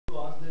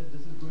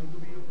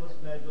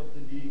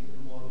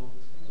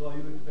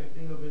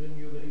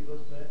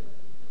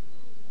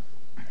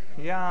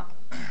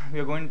we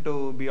are going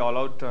to be all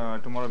out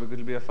tomorrow because it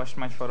will be a first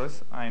match for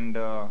us, and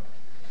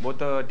both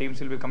the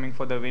teams will be coming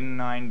for the win,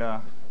 and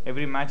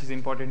every match is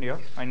important here,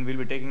 and we'll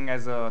be taking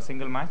as a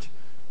single match,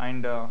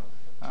 and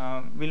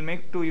we'll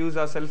make to use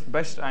ourselves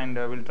best, and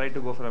we'll try to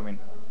go for a win.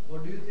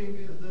 What do you think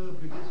is the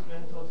biggest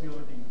strength of your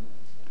team?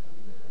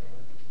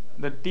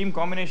 The team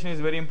combination is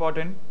very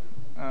important.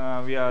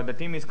 The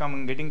team is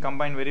getting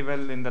combined very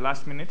well in the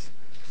last minutes,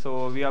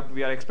 so we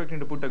are expecting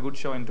to put a good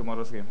show in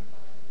tomorrow's game.